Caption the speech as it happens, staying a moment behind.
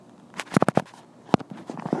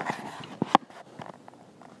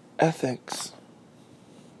Ethics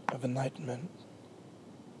of Enlightenment.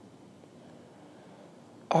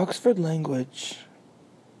 Oxford Language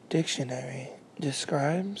Dictionary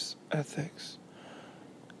describes ethics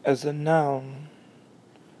as a noun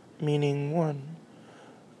meaning one,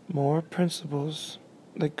 more principles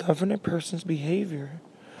that govern a person's behavior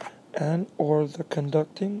and or the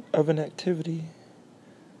conducting of an activity,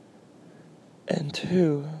 and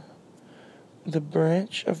two, the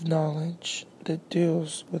branch of knowledge that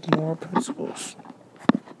deals with moral principles.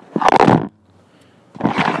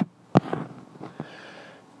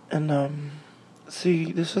 And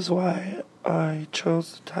see, this is why I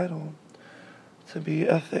chose the title to be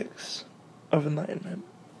Ethics of Enlightenment.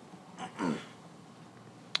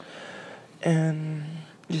 And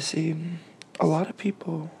you see, a lot of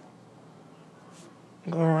people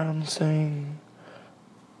go around saying,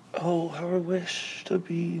 oh, how I wish to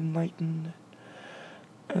be enlightened,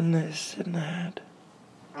 and this and that.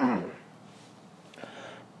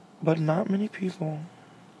 But not many people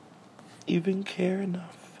even care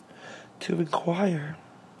enough to inquire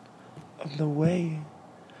of the way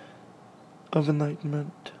of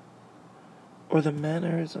enlightenment or the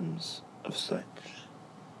mannerisms of such.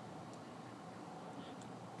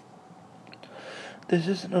 This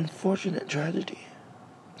is an unfortunate tragedy,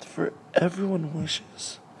 for everyone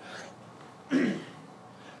wishes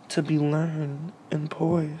to be learned and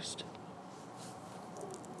poised.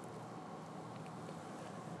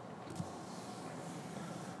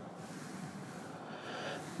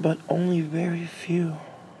 But only very few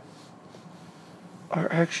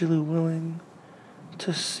are actually willing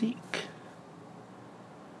to seek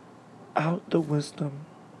out the wisdom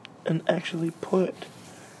and actually put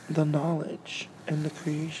the knowledge in the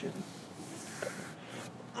creation.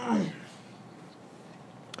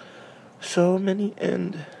 So many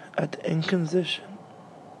end at the inquisition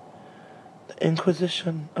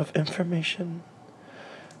of information,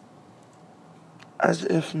 as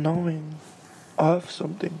if knowing of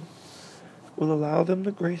something will allow them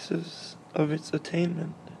the graces of its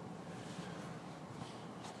attainment.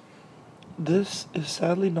 This is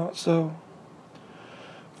sadly not so,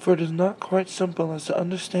 for it is not quite simple as to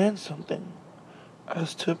understand something,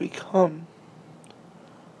 as to become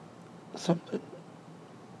something.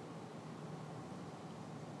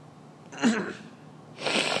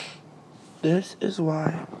 This is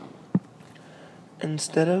why,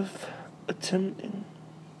 instead of attempting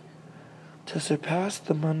to surpass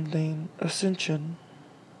the mundane ascension,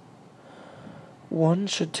 one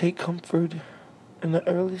should take comfort in the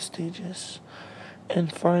early stages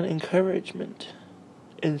and find encouragement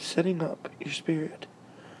in setting up your spirit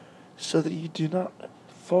so that you do not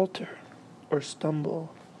falter or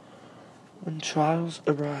stumble when trials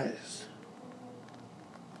arise.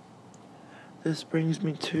 This brings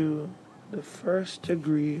me to the first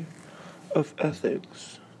degree of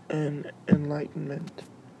ethics and enlightenment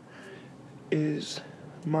is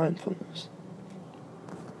mindfulness.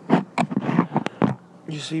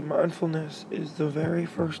 You see, mindfulness is the very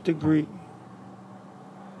first degree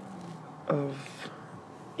of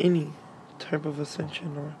any type of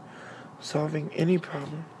ascension or solving any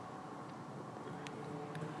problem,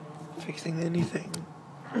 fixing anything.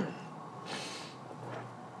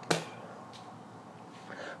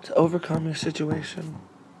 To overcome your situation,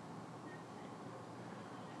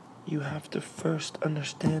 you have to first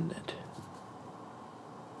understand it.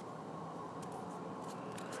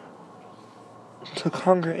 To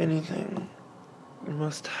conquer anything, you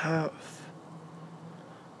must have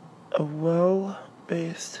a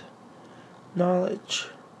well-based knowledge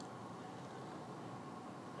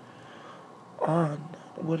on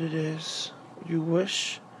what it is you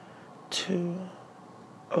wish to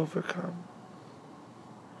overcome.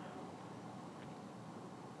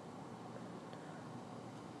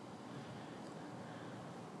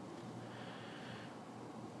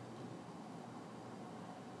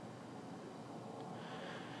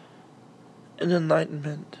 In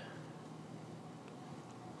enlightenment,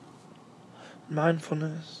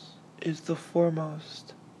 mindfulness is the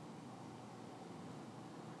foremost,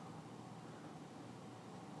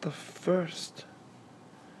 the first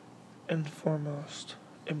and foremost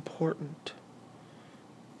important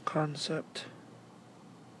concept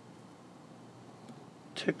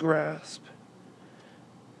to grasp,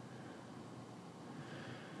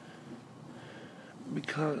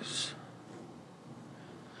 because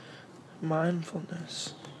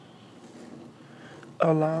mindfulness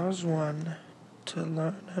allows one to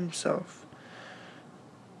learn himself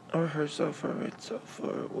or herself or itself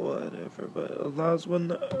or whatever, but allows one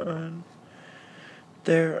to earn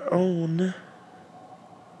their own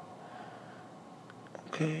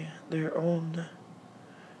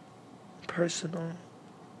personal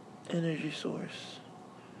energy source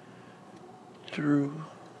through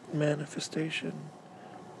manifestation,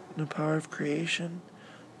 the power of creation,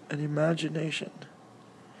 and imagination.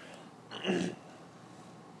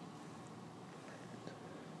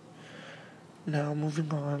 Now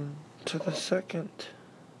moving on to the second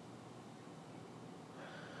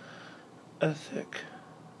ethic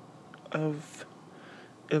of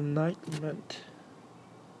enlightenment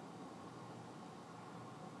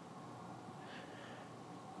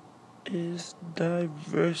is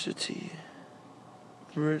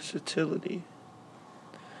versatility.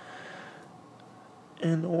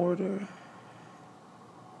 In order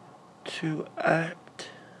to act,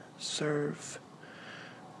 serve,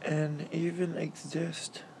 and even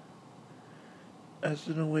exist as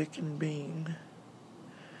an awakened being,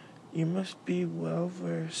 you must be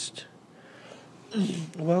well-versed,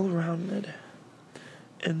 well-rounded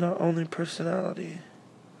in not only personality,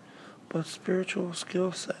 but spiritual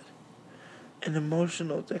skill set and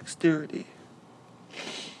emotional dexterity.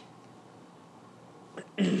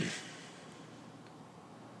 It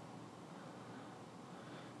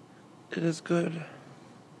is good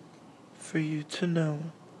for you to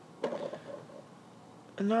know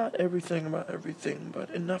not everything about everything,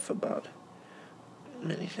 but enough about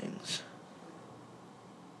many things.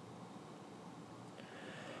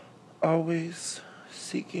 Always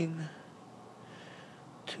seeking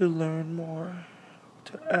to learn more,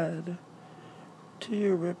 to add to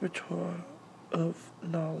your repertoire of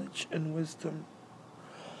knowledge and wisdom.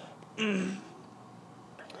 It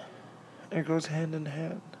goes hand in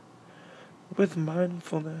hand with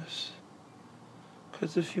mindfulness,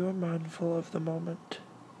 because if you are mindful of the moment,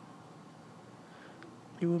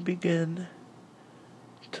 you will begin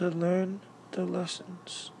to learn the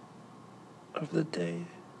lessons of the day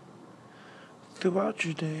throughout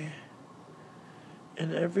your day,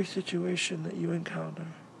 in every situation that you encounter,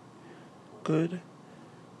 good,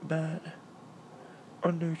 bad,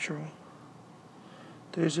 or neutral.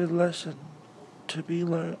 There's a lesson to be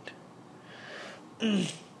learned,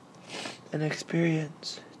 an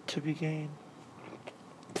experience to be gained.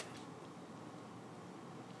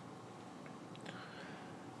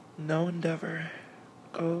 No endeavor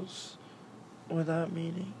goes without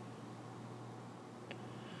meaning.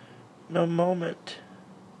 No moment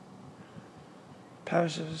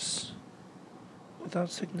passes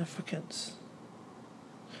without significance.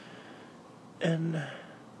 And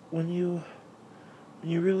when you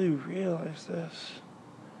really realize this,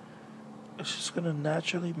 it's just going to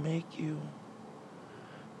naturally make you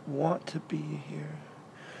want to be here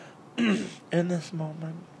in this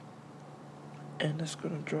moment. And it's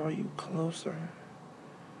going to draw you closer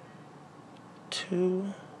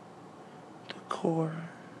to the core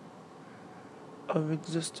of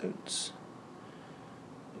existence,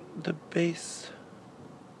 the base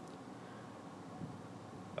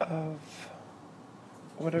of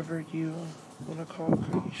whatever you want to call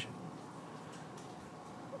creation,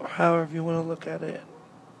 or however you want to look at it,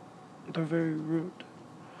 the very root,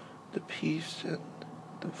 the peace and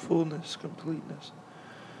the fullness, completeness,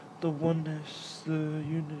 the oneness, the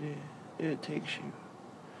unity. It takes you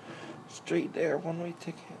straight there, one-way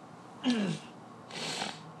ticket.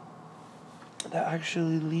 That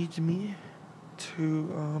actually leads me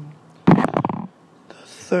to the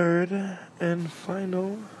third and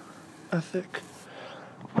final ethic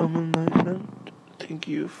of enlightenment. Thank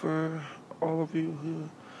you for all of you who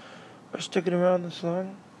are sticking around this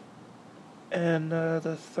long. And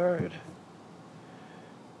the third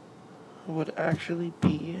would actually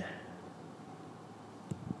be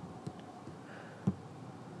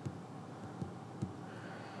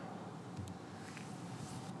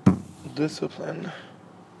discipline.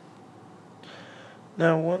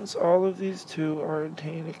 Now, once all of these two are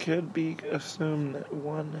attained, it could be assumed that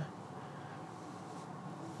one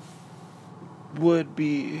would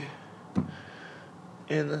be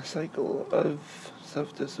in a cycle of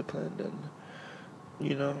self-discipline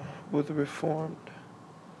and, with reformed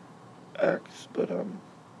acts. But,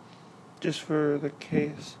 just for the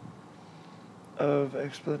case of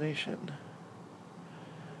explanation,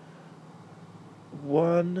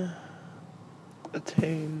 one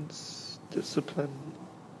attains discipline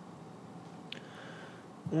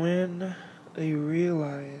when they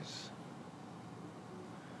realize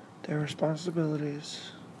their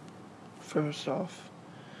responsibilities, first off,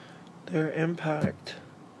 their impact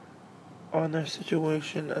on their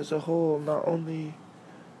situation as a whole, not only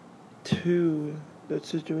to the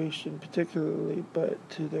situation particularly, but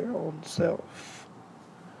to their own self.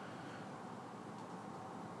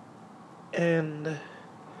 And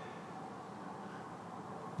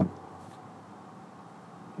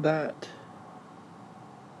that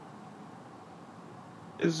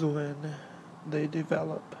is when they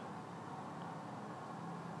develop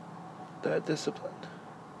that discipline.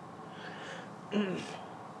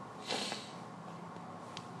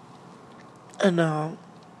 And now,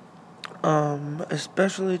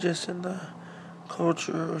 especially just in the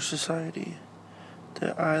culture or society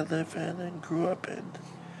that I live in and grew up in,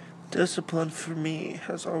 discipline for me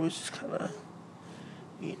has always just kind of,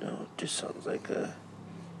 just sounds like a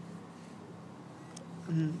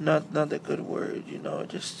not a good word, it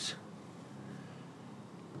just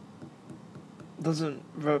doesn't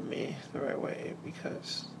rub me the right way,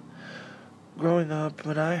 because growing up,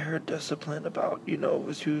 when I heard discipline about, it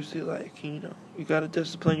was usually like, you gotta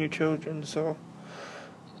discipline your children, so,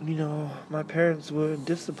 my parents would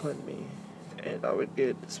discipline me, and I would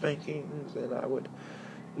get spankings, and I would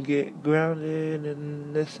get grounded,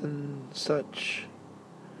 and this and such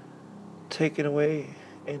taken away,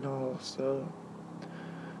 and all. So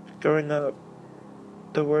growing up,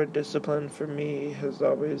 the word discipline for me has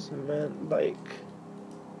always meant like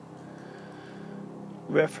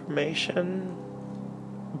reformation,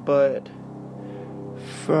 but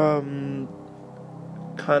from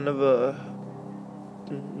kind of a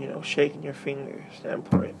shaking your finger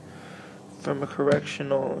standpoint, from a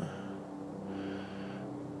correctional,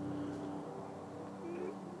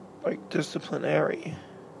 like, disciplinary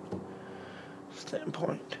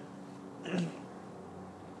standpoint.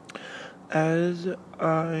 As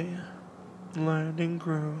I learned and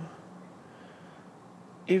grew,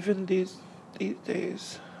 even these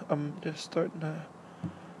days, I'm just starting to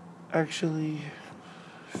actually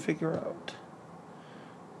figure out,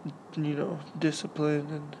 discipline,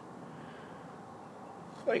 and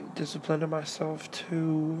like disciplining myself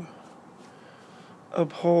to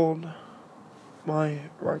uphold my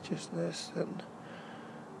righteousness and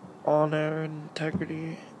honor and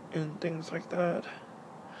integrity and things like that.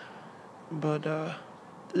 But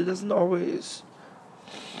it doesn't always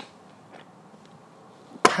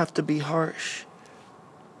have to be harsh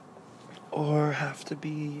or have to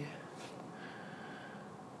be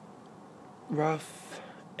rough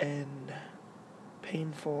and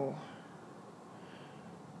painful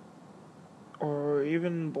or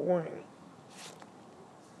even boring.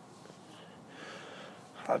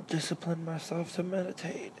 I've disciplined myself to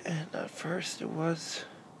meditate, and at first it was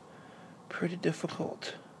pretty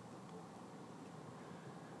difficult.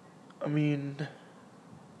 I mean,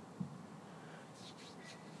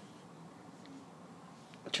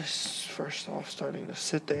 just first off starting to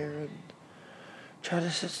sit there and try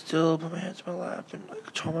to sit still, put my hands in my lap, and like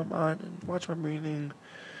control my mind and watch my breathing.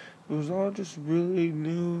 It was all just really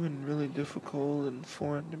new and really difficult and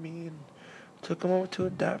foreign to me, and took a moment to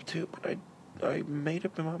adapt to, but I made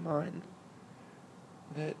up in my mind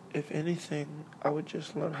that if anything, I would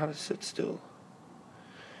just learn how to sit still.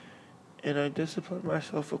 And I disciplined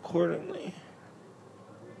myself accordingly.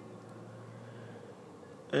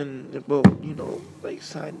 And, well, like,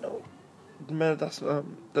 side note, that's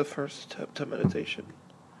the first step to meditation,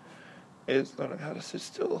 is learning how to sit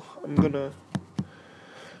still. I'm gonna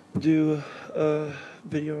do a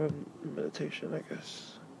video on meditation, I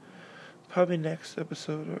guess. Probably next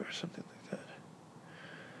episode or something like that.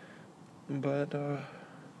 But,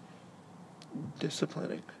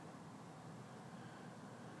 disciplining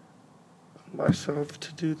myself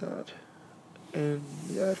to do that. And,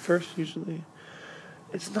 yeah, at first, usually,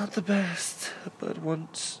 it's not the best, but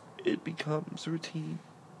once it becomes routine,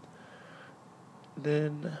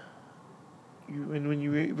 then when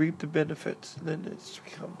you reap the benefits, then it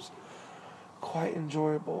becomes quite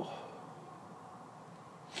enjoyable.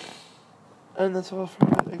 And that's all for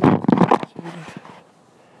me.